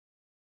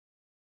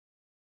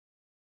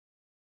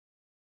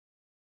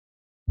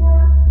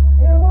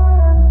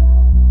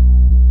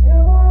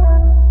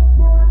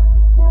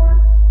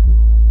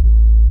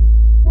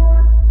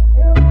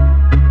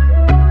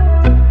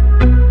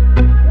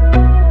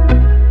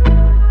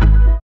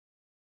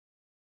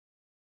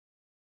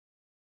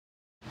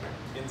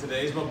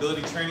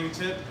mobility training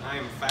tip. I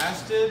am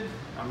fasted,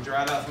 I'm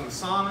dried out from the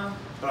sauna,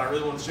 but I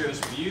really want to share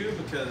this with you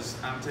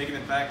because I'm taking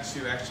it back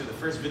to actually the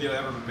first video I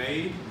ever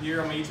made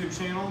here on my YouTube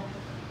channel.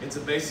 It's a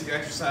basic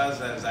exercise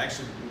that has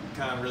actually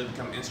kind of really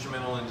become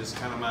instrumental in just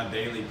kind of my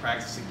daily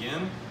practice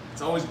again.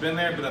 It's always been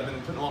there, but I've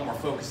been putting a lot more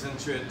focus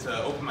into it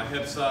to open my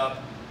hips up,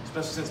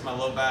 especially since my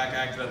low back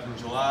acted up in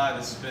July.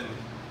 This has been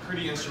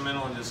pretty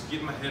instrumental in just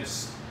getting my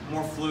hips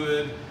more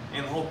fluid,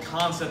 and the whole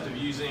concept of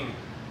using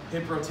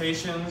hip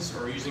rotations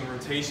or using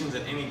rotations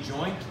at any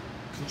joint,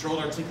 controlled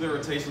articular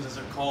rotations as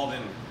they're called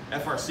in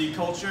FRC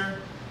culture.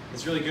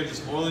 It's really good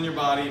just oiling your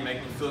body,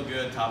 making you feel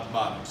good top to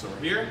bottom. So we're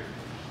here,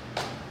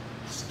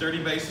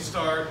 sturdy base to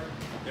start,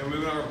 then we're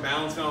moving over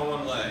balancing on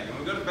one leg. And when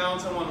we go to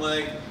balance on one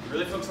leg,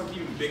 really focus on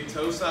keeping big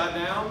toe side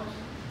down.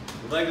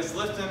 The leg that's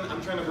lifting,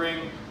 I'm trying to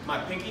bring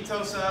my pinky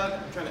toe side,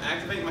 I'm trying to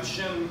activate my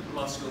shin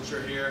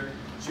musculature here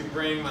to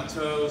bring my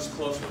toes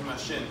closer to my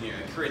shin here.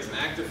 It creates an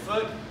active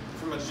foot.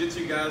 For my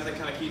jiu-jitsu guys, that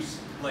kind of keeps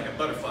like a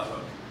butterfly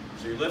hook.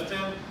 So you're lifting,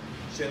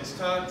 shin's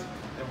tucked,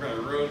 and we're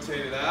going to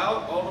rotate it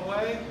out all the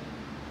way.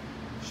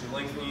 You should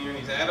lengthen your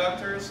knees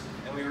adductors,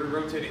 and we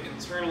rotate it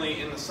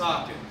internally in the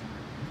socket.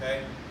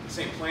 Okay?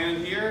 Same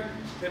planted here,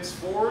 hips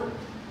forward,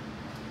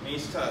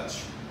 knees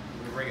touch.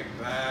 We bring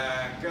it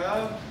back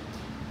up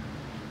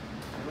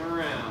and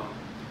around.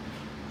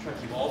 Try to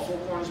keep all four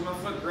corners of my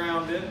foot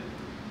grounded.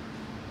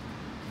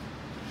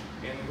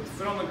 And with the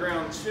foot on the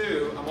ground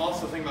too, I'm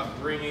also thinking about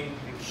bringing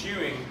and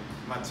cueing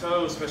my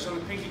toes, especially on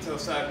the pinky toe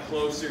side,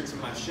 closer to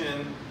my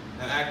shin.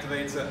 That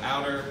activates the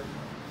outer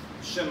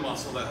shin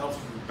muscle that helps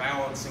with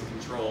balance and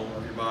control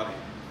of your body.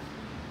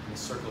 And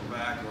circle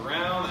back and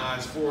around,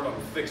 eyes forward on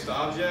a fixed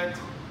object.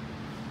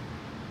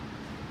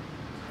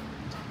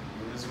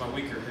 And this is my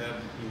weaker hip,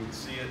 you can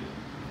see it.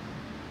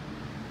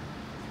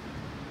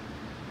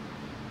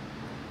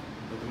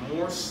 But the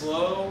more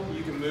slow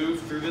you can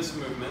move through this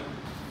movement,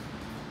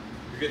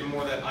 you're getting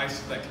more of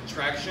that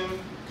contraction,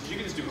 because you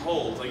can just do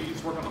holds. Like you can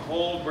just work on the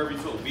hold wherever you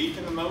feel weak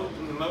in the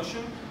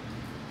motion.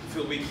 You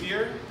feel weak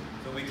here,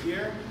 feel weak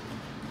here.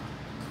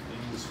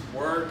 You can just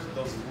work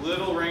those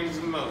little ranges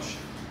of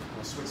motion.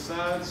 I'll switch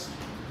sides,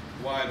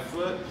 wide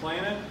foot,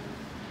 planted,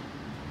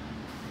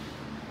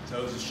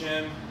 toes to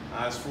shin,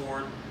 eyes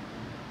forward.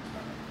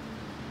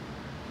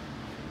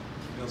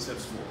 Keep those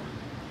hips forward.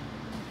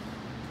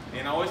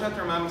 And I always have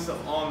to remind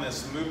myself on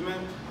this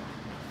movement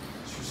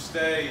to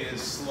stay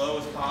as slow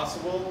as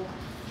possible.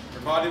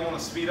 Your body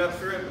wants to speed up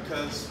through it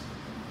because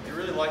it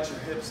really lights your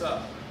hips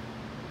up.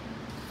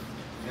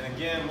 And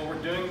again, what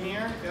we're doing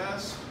here,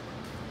 guys,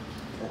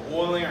 we're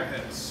oiling our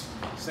hips.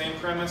 Same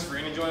premise for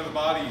any joint of the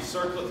body. You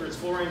circle it through its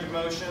full range of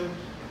motion.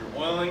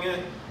 You're oiling it.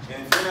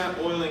 And if you're not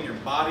oiling your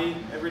body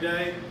every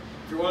day,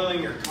 if you're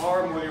oiling your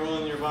car more than you're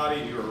oiling your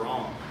body, you are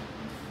wrong.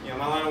 You know,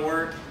 my line of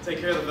work, take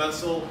care of the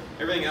vessel.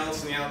 Everything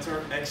else in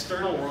the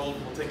external world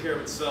will take care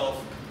of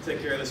itself.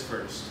 Take care of this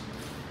first.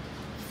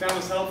 If you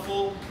found this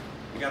helpful,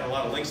 we got a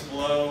lot of links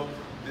below,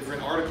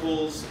 different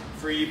articles,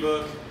 free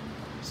ebook.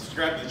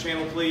 Subscribe to the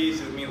channel,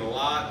 please. It would mean a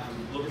lot.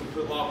 I'm looking to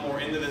put a lot more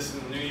into this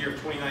in the new year of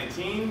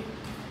 2019,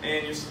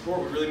 and your support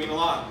would really mean a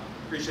lot.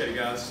 Appreciate it,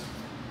 guys.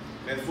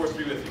 May the force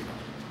be with you.